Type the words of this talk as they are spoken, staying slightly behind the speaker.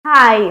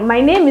Hi,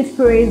 my name is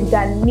Praise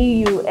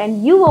Ganiyu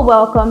and you are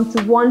welcome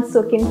to One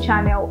Soaking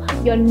Channel,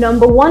 your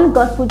 #1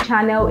 gospel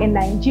channel in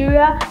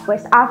Nigeria,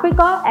 West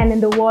Africa and in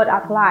the world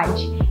at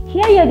large.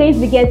 Here you're going to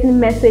be getting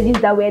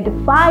messages that will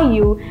edify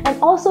you and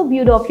also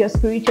build up your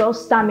spiritual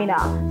stamina.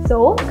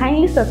 So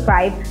kindly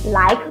subscribe,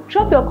 like,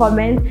 drop your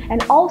comments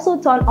and also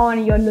turn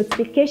on your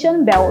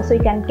notification bell so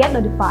you can get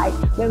notified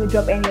when we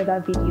drop any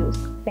other videos.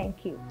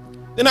 Thank you.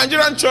 The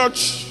Nigerian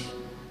church,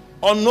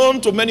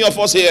 unknown to many of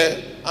us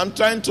here, I'm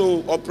trying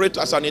to operate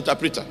as an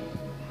interpreter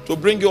to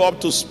bring you up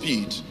to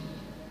speed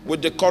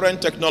with the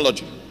current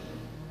technology.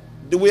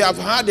 We have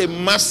had a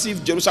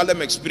massive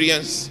Jerusalem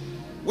experience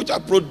which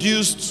have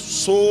produced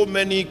so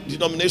many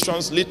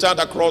denominations littered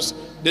across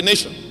the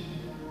nation.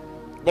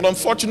 But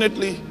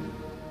unfortunately,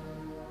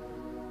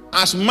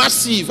 as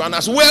massive and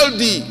as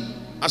wealthy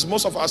as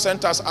most of our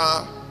centers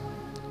are,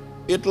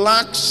 it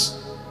lacks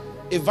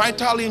a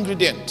vital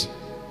ingredient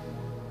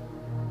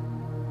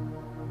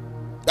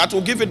that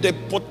will give it the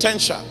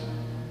potential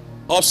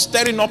of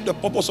stirring up the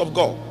purpose of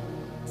God.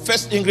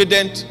 First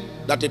ingredient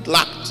that it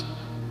lacked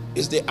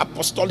is the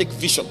apostolic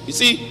vision. You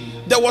see,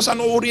 there was an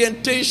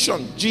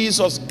orientation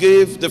Jesus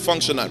gave the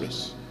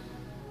functionaries.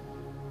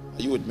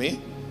 Are you with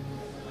me?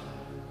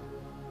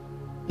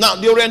 Now,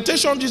 the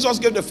orientation Jesus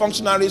gave the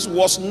functionaries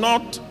was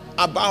not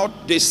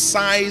about the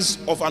size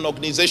of an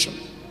organization.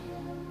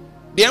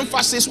 The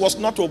emphasis was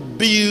not to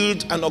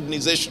build an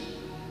organization.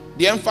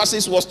 The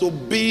emphasis was to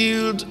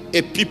build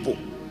a people.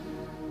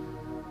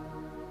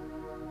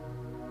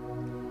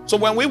 So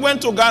when we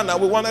went to Ghana,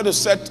 we wanted to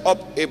set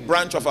up a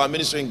branch of our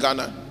ministry in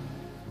Ghana.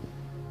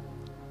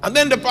 And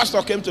then the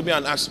pastor came to me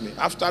and asked me,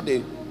 after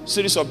the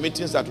series of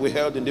meetings that we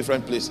held in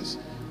different places,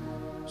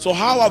 so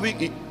how are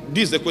we,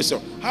 this is the question,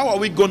 how are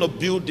we going to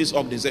build this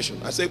organization?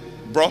 I said,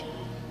 bro,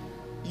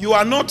 you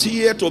are not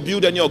here to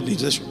build any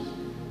organization.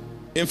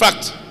 In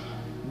fact,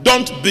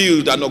 don't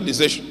build an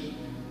organization,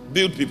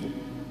 build people.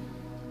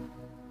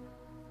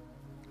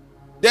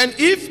 Then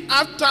if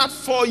after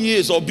 4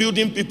 years of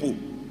building people,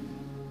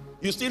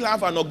 you still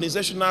have an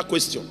organizational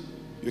question,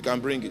 you can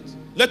bring it.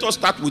 Let us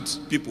start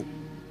with people.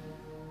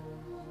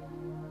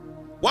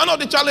 One of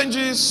the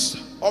challenges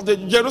of the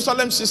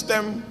Jerusalem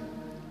system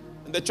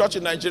in the church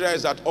in Nigeria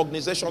is that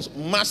organizations,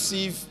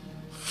 massive,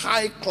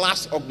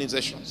 high-class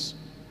organizations,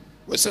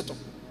 were set up.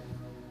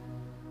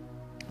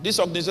 These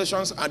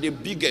organizations are the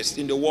biggest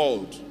in the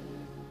world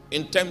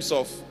in terms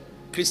of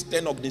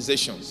Christian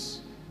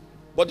organizations.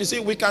 But you see,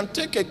 we can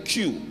take a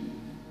cue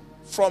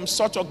from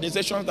such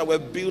organizations that were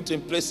built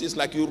in places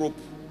like Europe.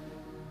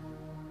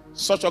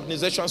 Such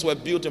organizations were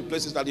built in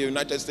places like the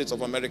United States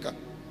of America.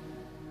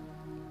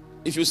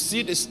 If you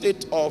see the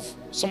state of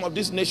some of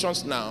these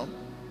nations now,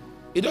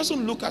 it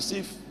doesn't look as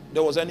if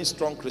there was any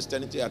strong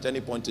Christianity at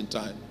any point in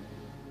time,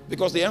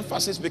 because the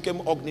emphasis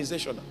became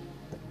organizational.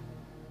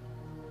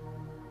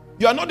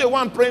 You are not the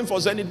one praying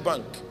for Zenith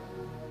Bank,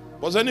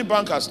 but Zenith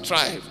Bank has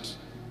thrived.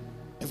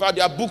 In fact,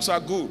 their books are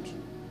good.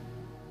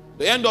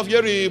 The end of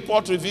year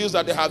report reveals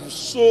that they have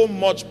so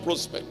much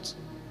prospect.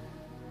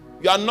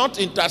 You are not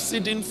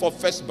interceding for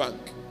First Bank,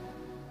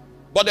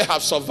 but they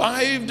have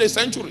survived a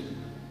century.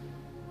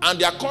 And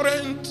their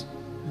current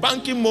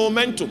banking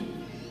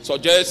momentum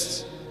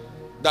suggests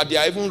that they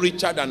are even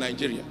richer than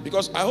Nigeria.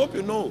 Because I hope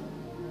you know,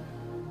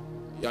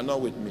 you are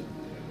not with me.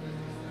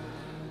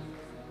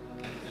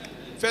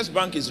 First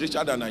Bank is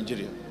richer than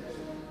Nigeria.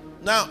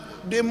 Now,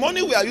 the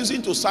money we are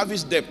using to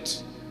service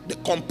debt, the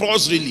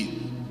compulsorily,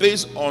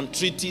 based on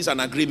treaties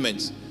and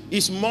agreements,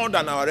 is more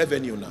than our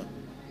revenue now.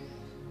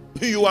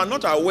 You are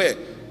not aware.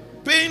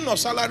 Paying of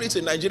salaries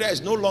in Nigeria is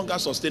no longer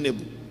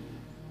sustainable.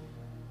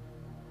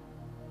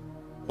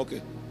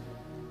 Okay.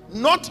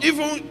 Not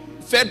even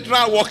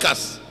federal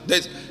workers.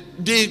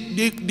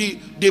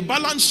 The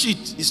balance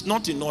sheet is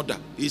not in order.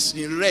 It's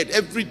in red.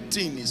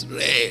 Everything is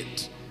red.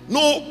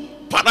 No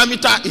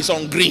parameter is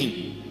on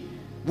green.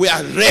 We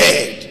are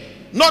red.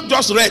 Not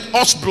just red,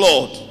 us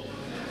blood.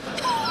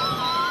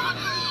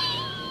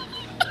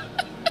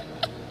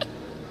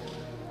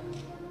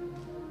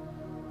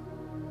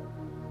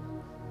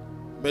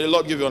 May the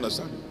Lord give you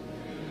understanding.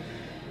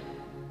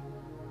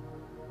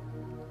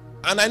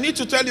 And I need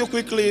to tell you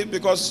quickly,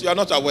 because you are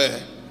not aware,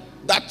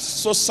 that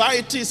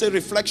society is a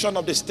reflection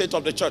of the state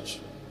of the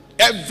church.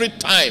 Every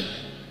time.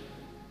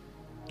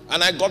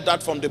 And I got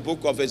that from the book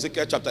of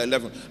Ezekiel chapter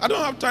 11. I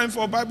don't have time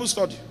for a Bible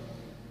study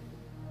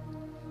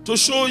to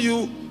show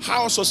you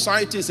how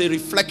society is a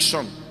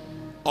reflection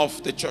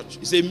of the church.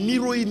 It's a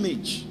mirror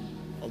image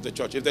of the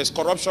church. If there's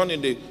corruption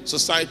in the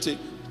society,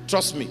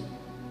 trust me,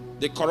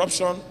 the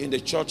corruption in the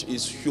church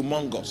is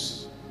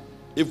humongous.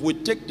 If we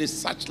take the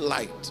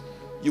searchlight,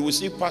 you will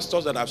see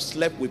pastors that have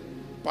slept with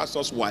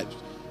pastors' wives.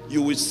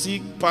 You will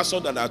see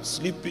pastors that are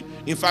sleeping.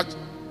 In fact,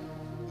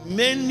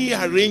 many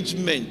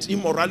arrangements,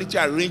 immorality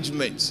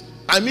arrangements,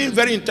 I mean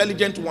very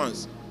intelligent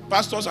ones.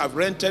 Pastors have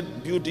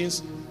rented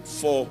buildings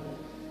for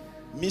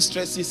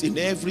mistresses in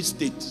every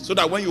state, so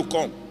that when you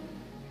come,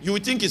 you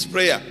will think it's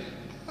prayer.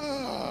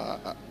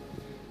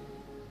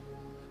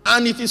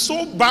 And it is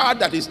so bad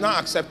that it's now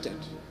accepted.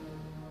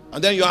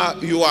 And then you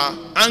are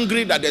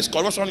angry that there's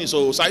corruption in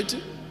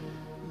society?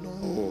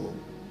 No.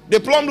 The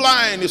plumb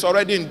line is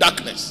already in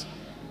darkness.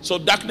 So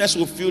darkness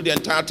will fill the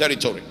entire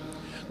territory.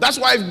 That's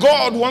why if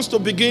God wants to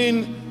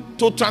begin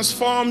to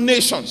transform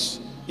nations,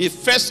 he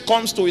first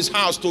comes to his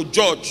house to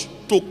judge,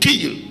 to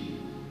kill,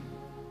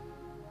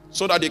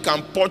 so that he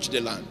can purge the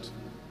land.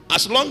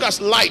 As long as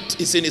light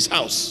is in his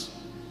house,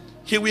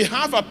 he will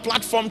have a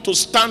platform to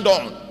stand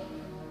on,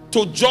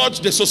 to judge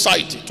the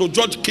society, to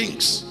judge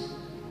kings,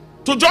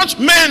 to judge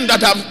men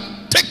that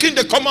have taken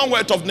the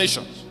commonwealth of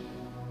nations.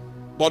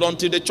 But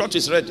until the church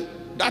is ready,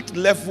 that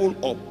level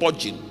of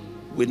purging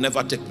will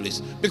never take place.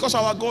 Because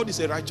our God is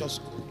a righteous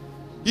God.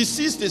 He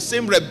sees the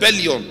same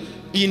rebellion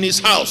in his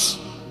house.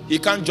 He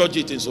can't judge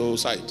it in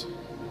society.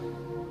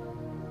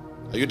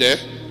 Are you there?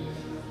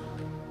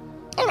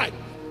 All right.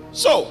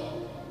 So,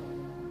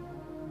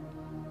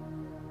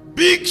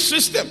 big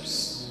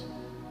systems.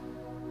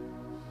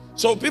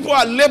 So people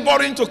are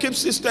laboring to keep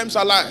systems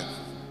alive.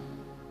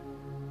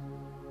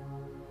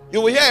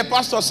 You will hear a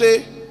pastor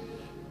say,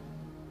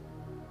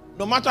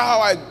 no matter how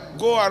I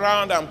go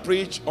around and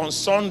preach, on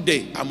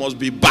Sunday I must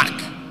be back.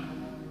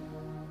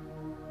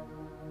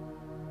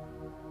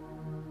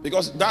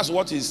 Because that's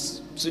what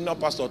his senior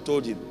pastor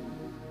told him.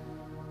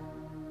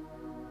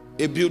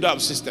 A builder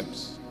of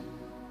systems.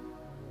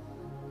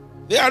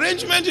 The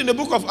arrangement in the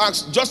book of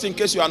Acts, just in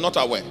case you are not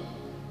aware,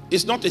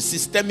 is not a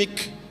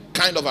systemic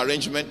kind of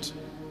arrangement.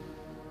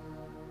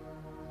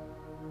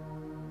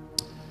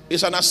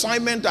 It's an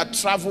assignment that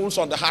travels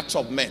on the hearts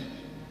of men.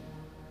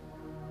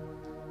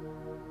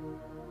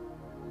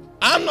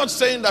 I'm not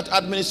saying that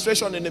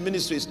administration in the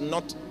ministry is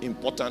not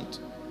important.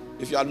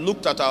 If you have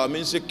looked at our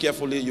ministry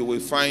carefully, you will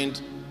find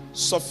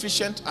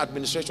sufficient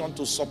administration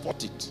to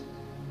support it.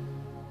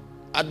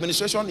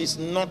 Administration is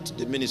not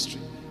the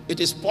ministry. It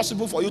is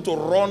possible for you to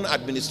run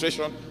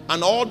administration,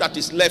 and all that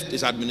is left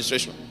is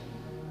administration.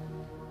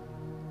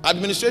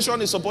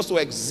 Administration is supposed to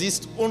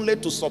exist only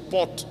to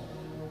support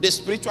the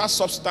spiritual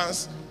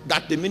substance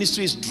that the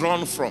ministry is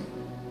drawn from.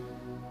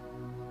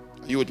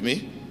 Are you with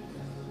me?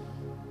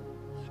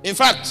 In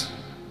fact,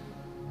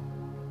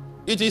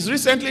 it is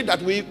recently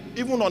that we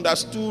even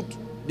understood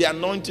the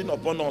anointing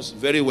upon us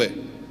very well.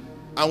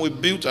 And we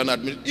built an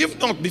administration. If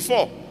not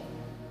before,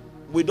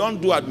 we don't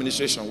do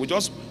administration. We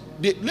just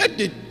let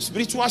the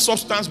spiritual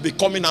substance be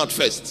coming out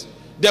first.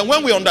 Then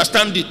when we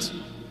understand it,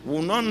 we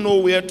will not know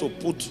where to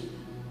put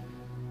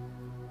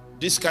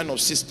this kind of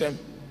system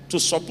to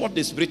support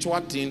the spiritual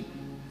thing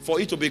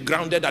for it to be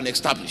grounded and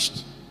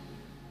established.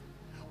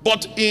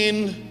 But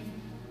in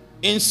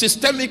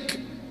systemic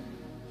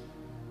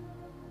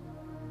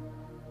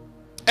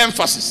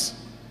emphasis,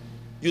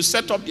 you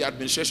set up the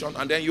administration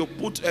and then you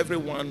put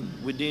everyone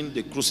within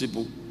the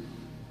crucible.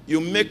 You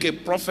make a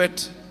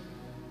prophet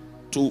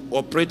to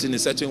operate in a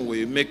certain way.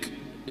 You make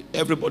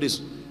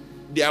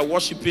they are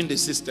worshiping the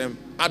system.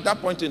 At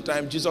that point in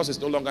time, Jesus is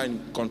no longer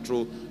in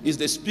control. It's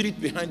the spirit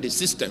behind the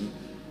system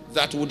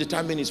that will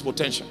determine its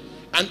potential.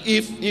 And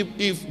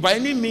if by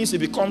any means it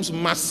becomes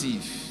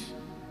massive,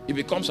 it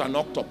becomes an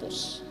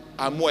octopus,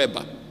 a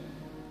moeba,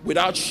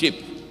 without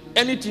shape,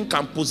 anything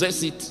can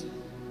possess it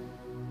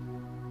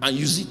and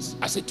use it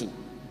as a tool.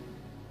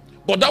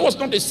 But that was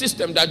not the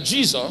system that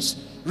Jesus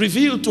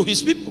revealed to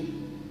his people.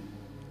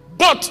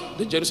 But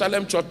the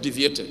Jerusalem church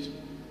deviated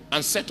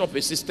and set up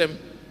a system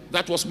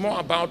that was more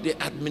about the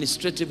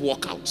administrative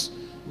workouts.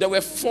 There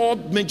were 4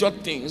 major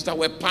things that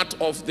were part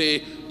of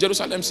the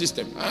Jerusalem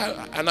system.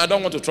 And I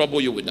don't want to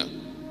trouble you with that.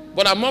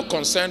 But I'm more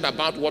concerned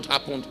about what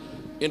happened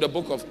in the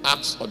book of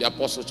Acts of the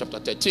Apostles chapter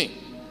 13.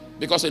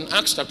 Because in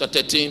Acts chapter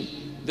 13,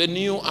 the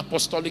new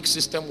apostolic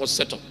system was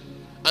set up.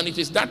 And it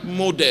is that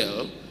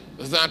model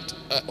that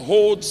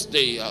holds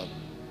the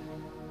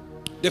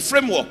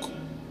framework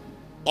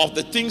of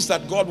the things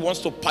that God wants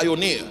to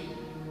pioneer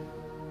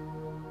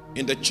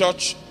in the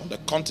church on the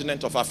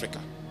continent of Africa.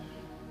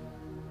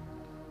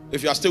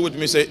 If you are still with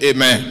me, say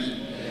amen. Amen.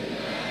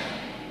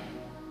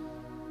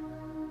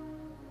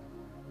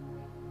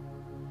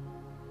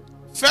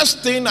 First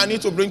thing I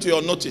need to bring to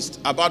your notice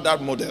about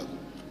that model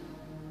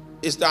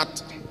is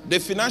that the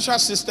financial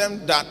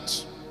system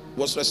that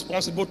was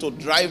responsible to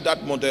drive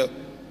that model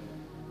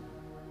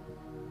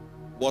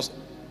was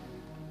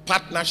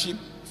partnership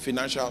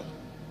financial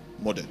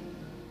model.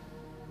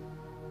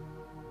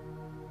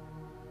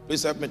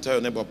 Please help me tell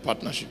your neighbor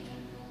partnership.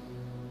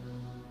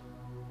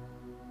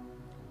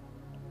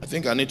 I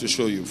think I need to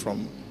show you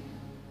from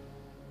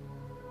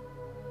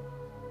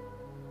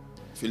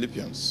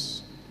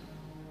Philippians.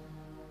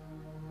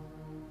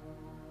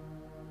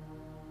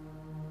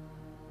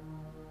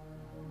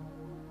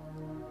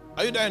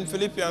 Are you there in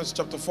Philippians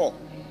chapter 4?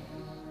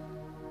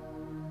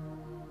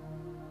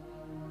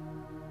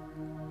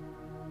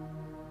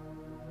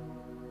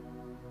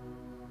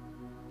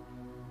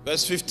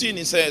 Verse 15,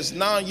 it says,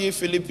 now ye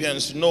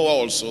Philippians know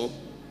also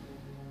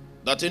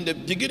that in the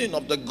beginning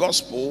of the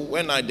gospel,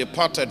 when I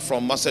departed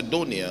from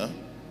Macedonia,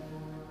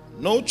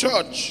 no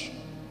church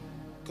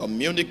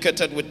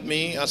communicated with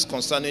me as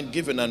concerning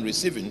giving and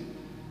receiving,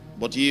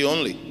 but ye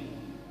only.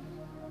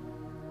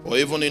 For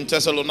even in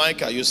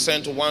Thessalonica you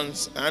sent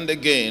once and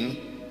again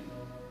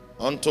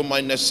unto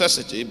my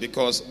necessity,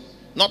 because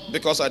not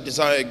because I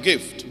desire a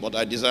gift, but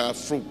I desire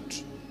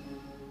fruit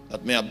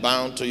that may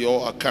abound to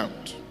your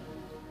account.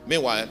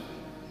 Meanwhile,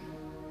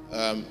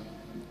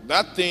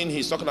 that thing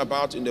he's talking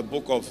about in the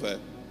book of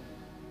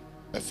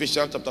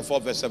Ephesians chapter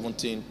 4 verse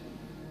 17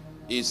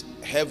 is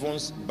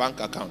heaven's bank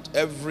account.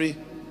 Every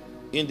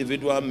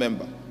individual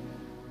member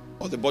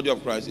of the body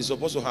of Christ is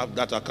supposed to have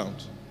that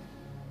account.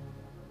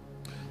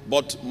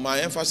 But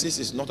my emphasis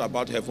is not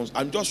about heavens.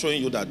 I'm just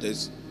showing you that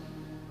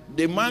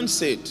the man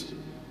said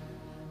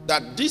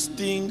that these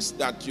things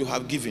that you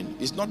have given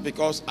is not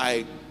because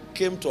I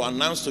came to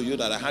announce to you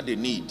that I had a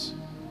need,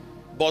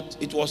 but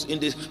it was in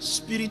the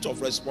spirit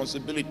of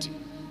responsibility,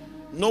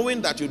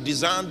 knowing that you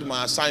discerned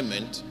my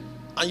assignment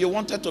and you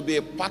wanted to be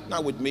a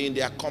partner with me in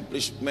the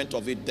accomplishment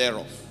of it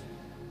thereof.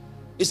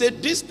 He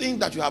said, this thing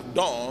that you have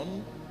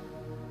done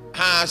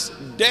has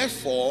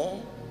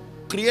therefore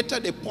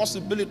created a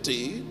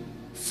possibility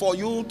for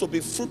you to be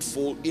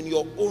fruitful in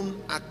your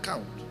own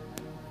account.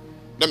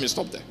 Let me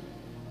stop there.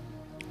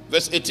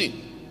 Verse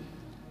 18.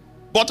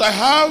 But I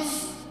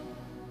have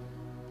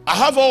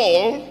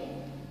all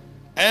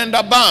and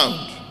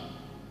abound.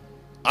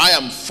 I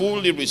am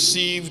fully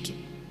received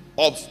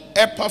of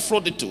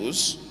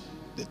Epaphroditus,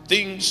 the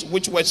things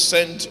which were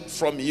sent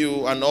from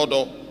you, an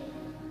odor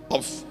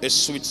of a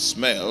sweet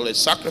smell, a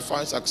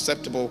sacrifice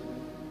acceptable,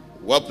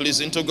 well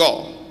pleasing to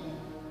God.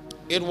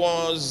 It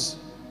was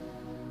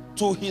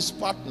to his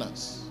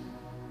partners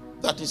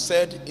that he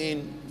said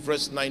in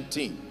verse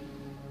 19,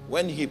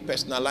 when he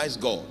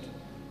personalized God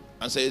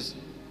and says,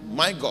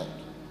 my God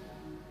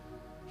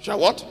shall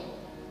what?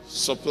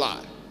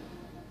 Supply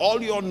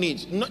all your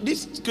needs. No,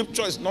 this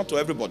scripture is not to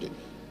everybody.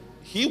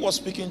 He was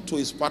speaking to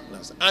his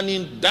partners. And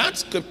in that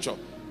scripture,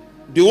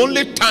 the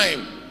only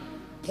time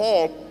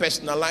Paul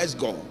personalized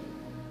God.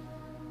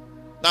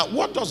 Now,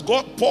 what does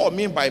Paul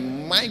mean by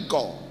my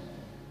God?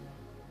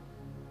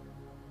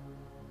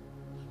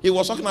 He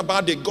was talking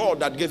about the God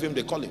that gave him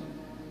the calling.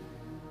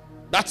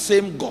 That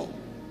same God.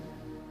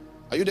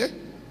 Are you there?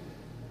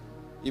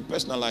 He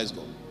personalized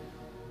God.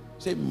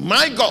 Say,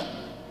 my God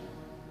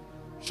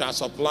shall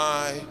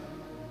supply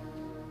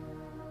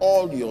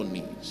all your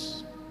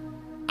needs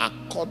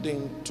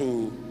according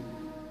to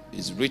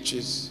his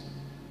riches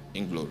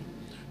in glory.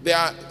 There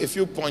are a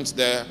few points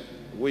there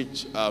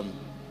which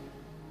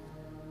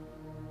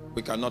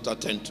we cannot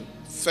attend to.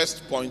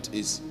 First point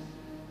is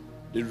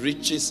the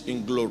riches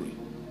in glory.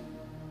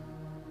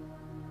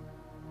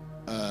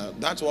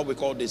 That's what we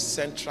call the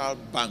central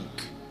bank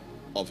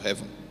of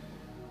heaven.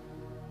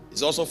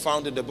 It's also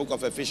found in the book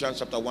of Ephesians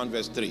chapter 1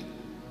 verse 3.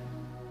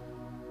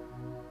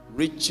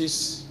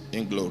 Riches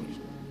in glory.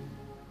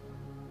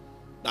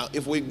 Now,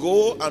 if we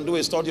go and do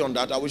a study on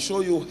that, I will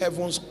show you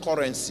heaven's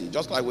currency.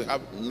 Just like we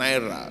have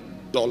naira,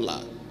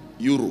 dollar,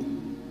 euro.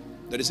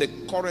 There is a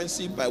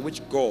currency by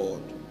which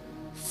God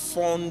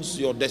funds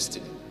your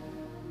destiny.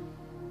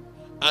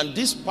 And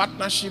this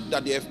partnership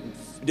that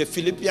the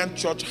Philippian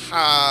church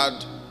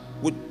had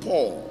with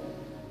Paul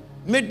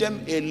made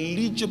them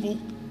eligible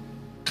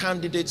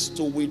candidates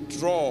to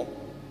withdraw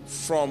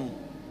from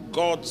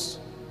God's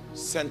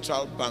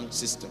central bank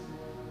system.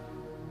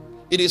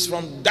 It is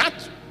from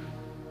that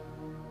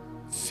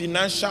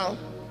financial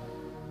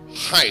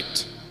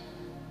height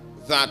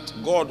that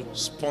God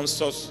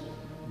sponsors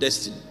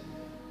destiny.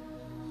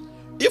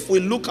 If we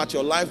look at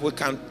your life, we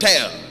can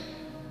tell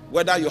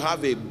whether you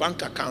have a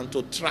bank account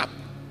to trap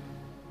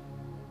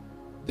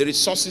the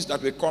resources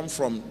that will come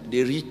from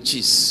the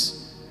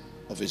riches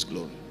of his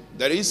glory.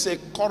 There is a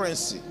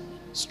currency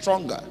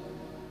stronger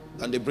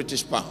than the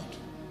British pound.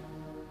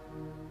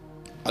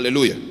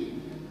 Hallelujah.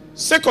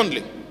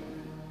 Secondly,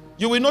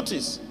 you will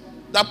notice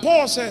that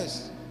Paul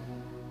says,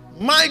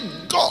 my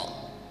God.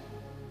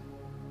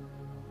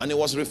 And he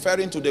was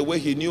referring to the way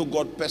he knew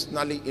God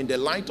personally in the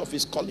light of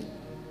his calling.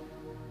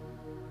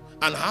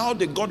 And how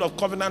the God of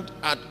covenant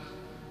had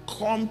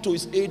come to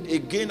his aid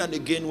again and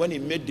again when he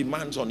made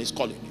demands on his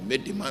calling. He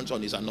made demands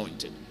on his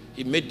anointing.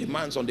 He made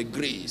demands on the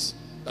grace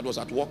that was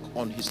at work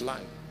on his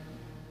life.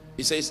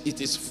 He says,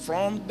 it is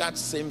from that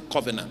same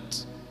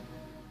covenant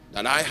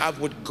that I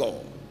have with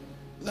God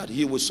that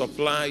he will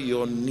supply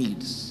your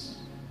needs.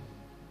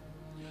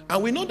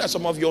 And we know that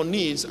some of your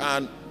needs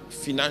are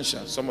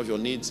financial, some of your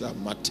needs are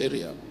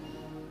material.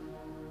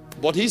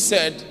 But he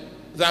said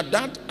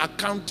that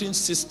accounting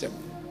system,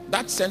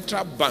 that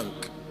central bank,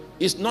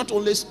 is not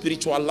only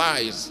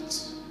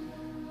spiritualized,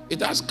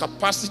 it has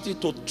capacity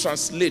to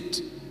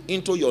translate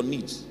into your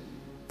needs.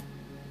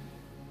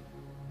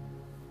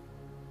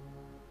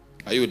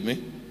 Are you with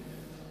me?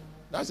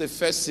 That's the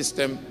first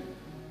system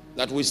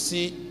that we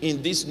see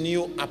in this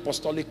new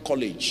apostolic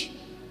college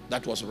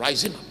that was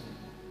rising up.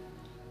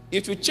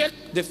 If you check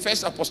the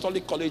first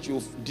apostolic college,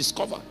 you'll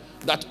discover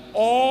that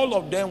all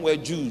of them were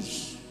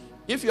Jews.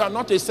 If you are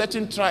not a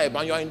certain tribe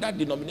and you are in that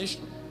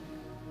denomination,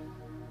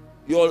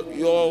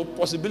 your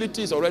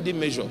possibility is already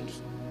measured.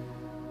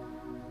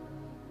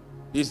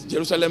 It's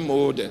Jerusalem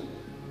model.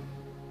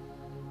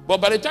 But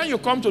by the time you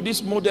come to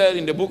this model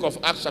in the book of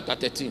Acts chapter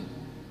 13,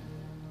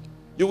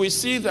 you will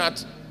see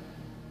that,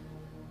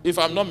 if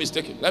I'm not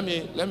mistaken, let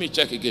me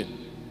check again.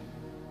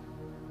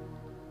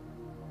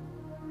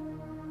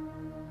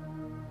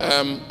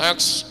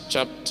 Acts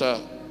chapter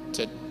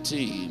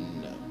 13.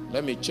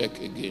 Let me check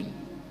again.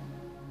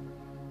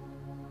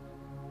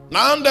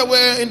 Now there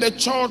were in the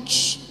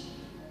church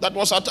that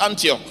was at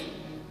Antioch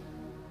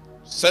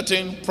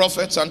certain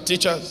prophets and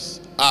teachers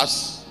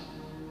as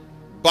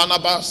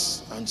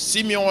Barnabas and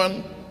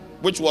Simeon,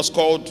 which was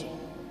called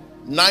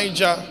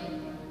Niger.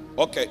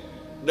 Okay,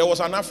 there was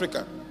an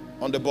African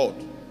on the board.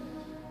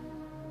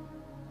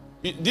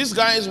 These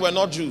guys were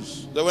not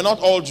Jews. They were not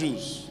all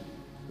Jews.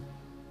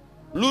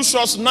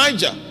 Lucius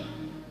Niger,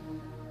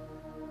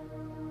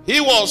 he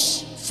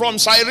was from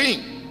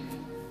Cyrene.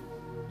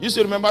 You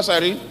still remember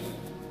Cyrene?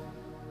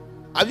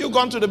 Have you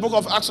gone to the book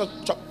of Acts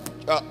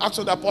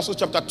of the Apostles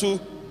chapter 2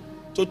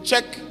 to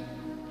check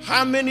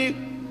how many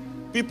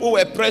people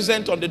were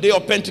present on the day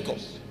of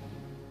Pentecost?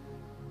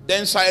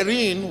 Then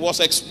Cyrene was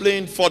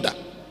explained further.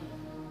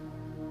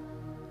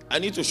 I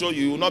need to show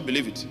you, you will not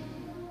believe it.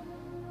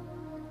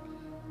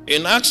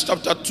 In Acts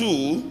chapter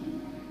 2,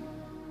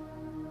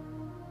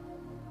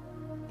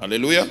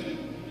 hallelujah.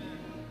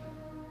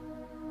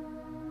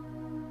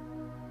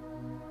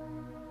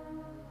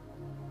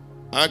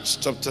 Acts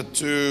chapter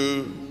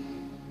 2.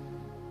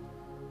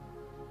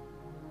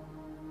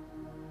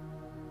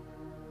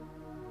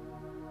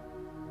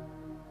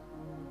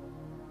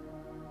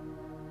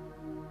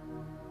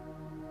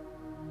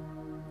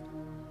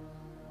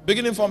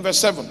 Beginning from verse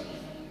 7.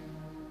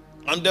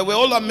 And they were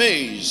all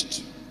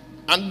amazed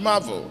and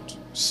marveled,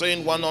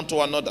 saying one unto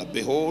another,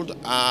 Behold,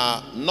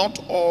 are not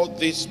all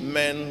these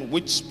men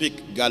which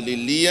speak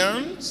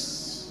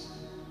Galileans?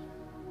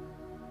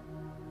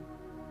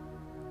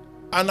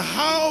 And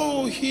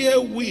how hear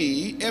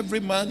we every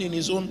man in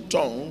his own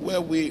tongue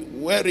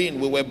wherein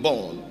we were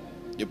born,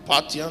 the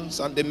Parthians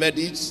and the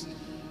Medes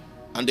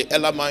and the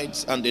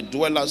Elamites and the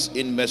dwellers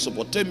in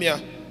Mesopotamia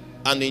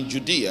and in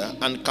Judea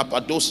and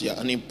Cappadocia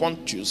and in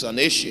Pontus and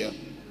Asia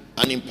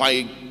and in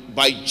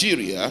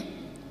Phrygia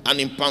and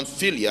in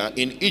Pamphylia,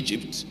 in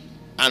Egypt,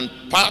 and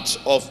parts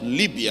of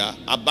Libya,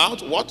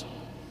 about what?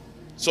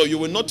 So you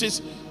will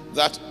notice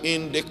that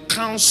in the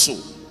council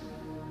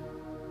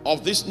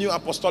of this new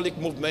apostolic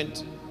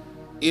movement,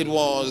 it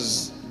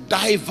was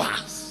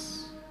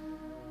diverse.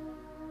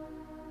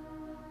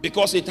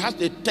 Because it has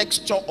the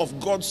texture of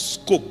God's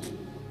scope.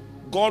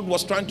 God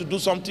was trying to do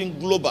something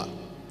global.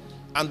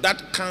 And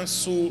that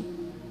council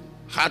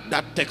had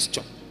that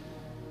texture.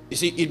 You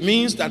see, it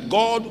means that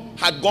God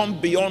had gone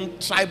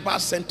beyond tribal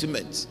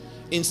sentiments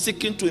in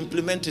seeking to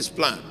implement his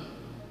plan.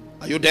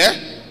 Are you there?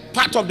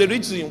 Part of the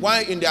reason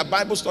why in their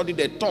Bible study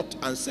they taught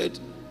and said,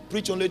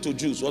 preach only to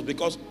Jews, was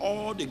because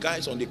all the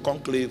guys on the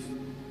conclave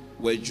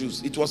were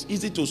Jews. It was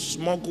easy to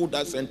smuggle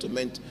that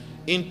sentiment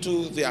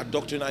into their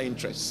doctrinal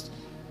interests.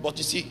 But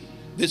you see,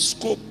 the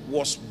scope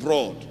was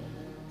broad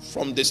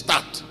from the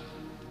start.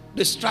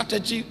 The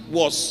strategy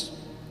was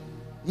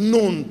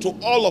known to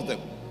all of them,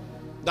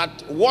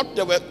 that what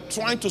they were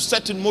trying to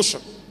set in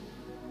motion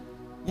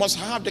must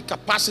have the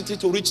capacity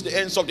to reach the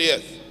ends of the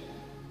earth.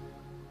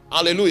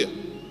 Hallelujah.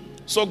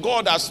 So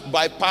God has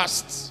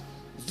bypassed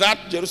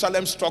that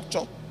Jerusalem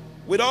structure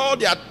with all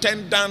the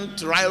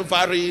attendant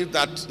rivalry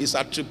that is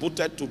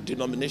attributed to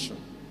denomination.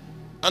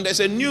 And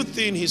there's a new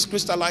thing he's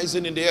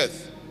crystallizing in the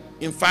earth.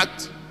 In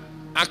fact,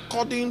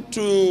 according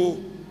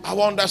to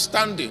our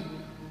understanding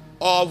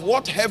of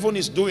what heaven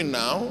is doing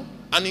now,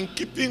 and in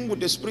keeping with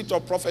the spirit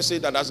of prophecy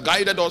that has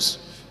guided us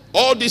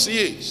all these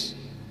years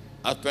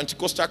as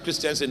Pentecostal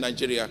Christians in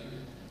Nigeria,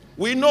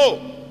 we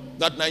know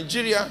that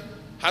Nigeria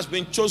has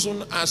been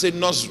chosen as a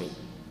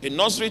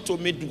nursery to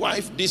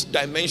midwife this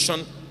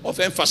dimension of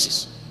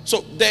emphasis.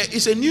 So there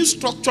is a new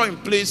structure in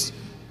place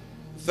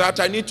that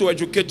I need to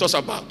educate us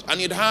about,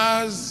 and it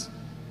has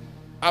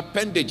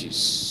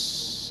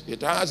appendages.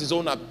 It has its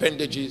own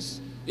appendages,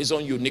 its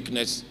own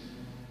uniqueness.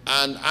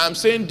 And I'm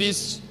saying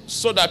this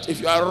so that if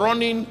you are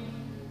running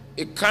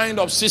a kind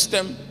of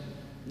system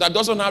that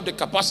doesn't have the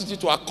capacity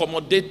to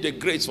accommodate the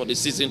grades for the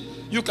season,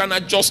 you can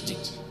adjust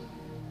it.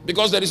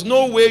 Because there is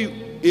no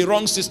way a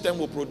wrong system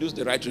will produce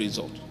the right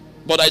result.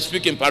 But I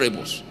speak in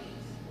parables.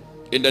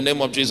 In the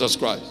name of Jesus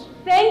Christ.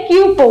 Thank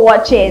you for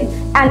watching.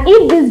 And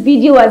if this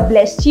video has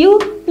blessed you,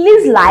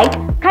 please like,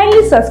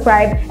 kindly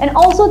subscribe, and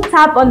also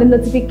tap on the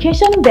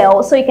notification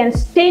bell so you can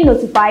stay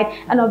notified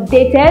and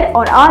updated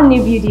on our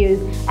new videos.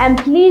 And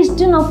please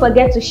do not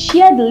forget to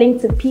share the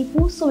link to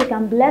people so we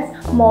can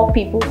bless more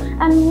people.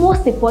 And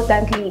most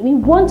importantly, we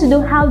want to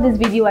know how this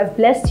video has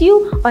blessed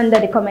you under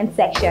the comment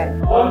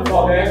section. Don't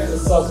forget to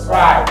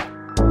subscribe.